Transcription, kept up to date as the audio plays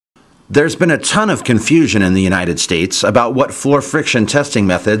There's been a ton of confusion in the United States about what floor friction testing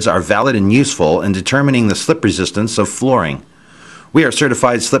methods are valid and useful in determining the slip resistance of flooring. We are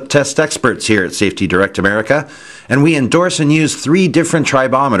certified slip test experts here at Safety Direct America, and we endorse and use 3 different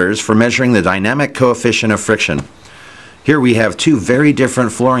tribometers for measuring the dynamic coefficient of friction. Here we have 2 very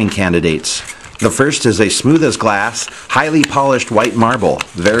different flooring candidates. The first is a smooth as glass, highly polished white marble,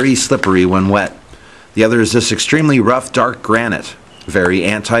 very slippery when wet. The other is this extremely rough dark granite, very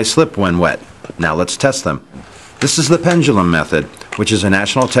anti-slip when wet. Now let's test them. This is the Pendulum Method, which is a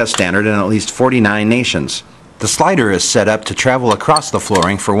national test standard in at least 49 nations. The slider is set up to travel across the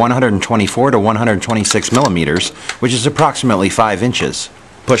flooring for 124 to 126 millimeters, which is approximately 5 inches.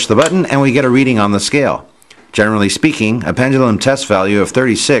 Push the button and we get a reading on the scale. Generally speaking, a pendulum test value of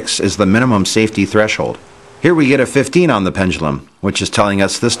 36 is the minimum safety threshold. Here we get a 15 on the pendulum, which is telling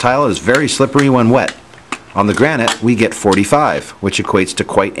us this tile is very slippery when wet. On the granite, we get 45, which equates to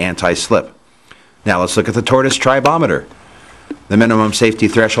quite anti-slip. Now let's look at the Tortoise tribometer. The minimum safety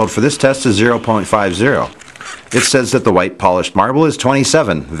threshold for this test is 0.50. It says that the white polished marble is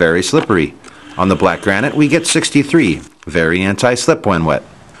 27, very slippery. On the black granite, we get 63, very anti-slip when wet.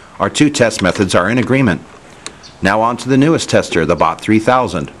 Our 2 test methods are in agreement. Now on to the newest tester, the BOT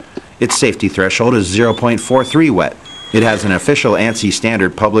 3000. Its safety threshold is 0.43 wet. It has an official ANSI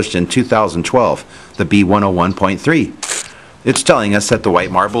standard published in 2012, the B101.3. It's telling us that the white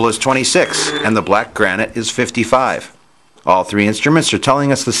marble is 26 and the black granite is 55. All 3 instruments are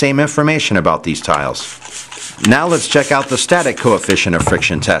telling us the same information about these tiles. Now let's check out the static coefficient of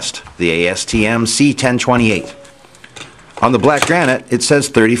friction test, the ASTM C1028. On the black granite, it says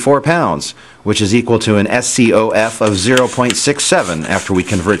 34 pounds, which is equal to an SCOF of 0.67 after we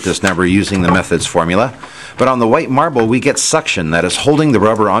convert this number using the method's formula. But on the white marble, we get suction that is holding the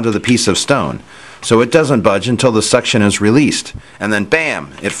rubber onto the piece of stone. So it doesn't budge until the suction is released, and then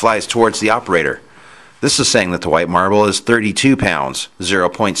bam, it flies towards the operator. This is saying that the white marble is 32 pounds,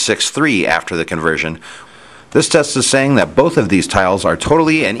 0.63 after the conversion. This test is saying that both of these tiles are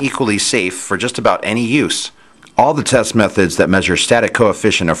totally and equally safe for just about any use. All the test methods that measure static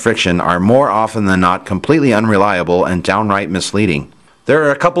coefficient of friction are more often than not completely unreliable and downright misleading. There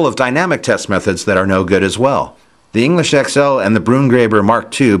are a couple of dynamic test methods that are no good as well. The English XL and the Brungraber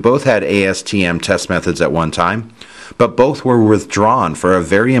Mark II both had ASTM test methods at one time, but both were withdrawn for a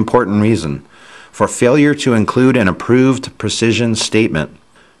very important reason: for failure to include an approved precision statement.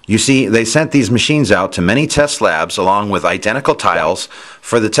 You see, they sent these machines out to many test labs along with identical tiles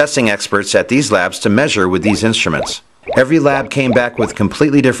for the testing experts at these labs to measure with these instruments. Every lab came back with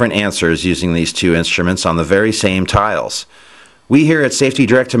completely different answers using these 2 instruments on the very same tiles. We here at Safety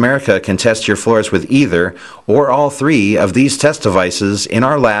Direct America can test your floors with either or all 3 of these test devices in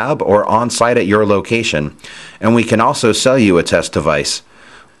our lab or on-site at your location, and we can also sell you a test device.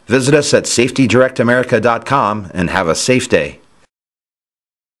 Visit us at safetydirectamerica.com and have a safe day.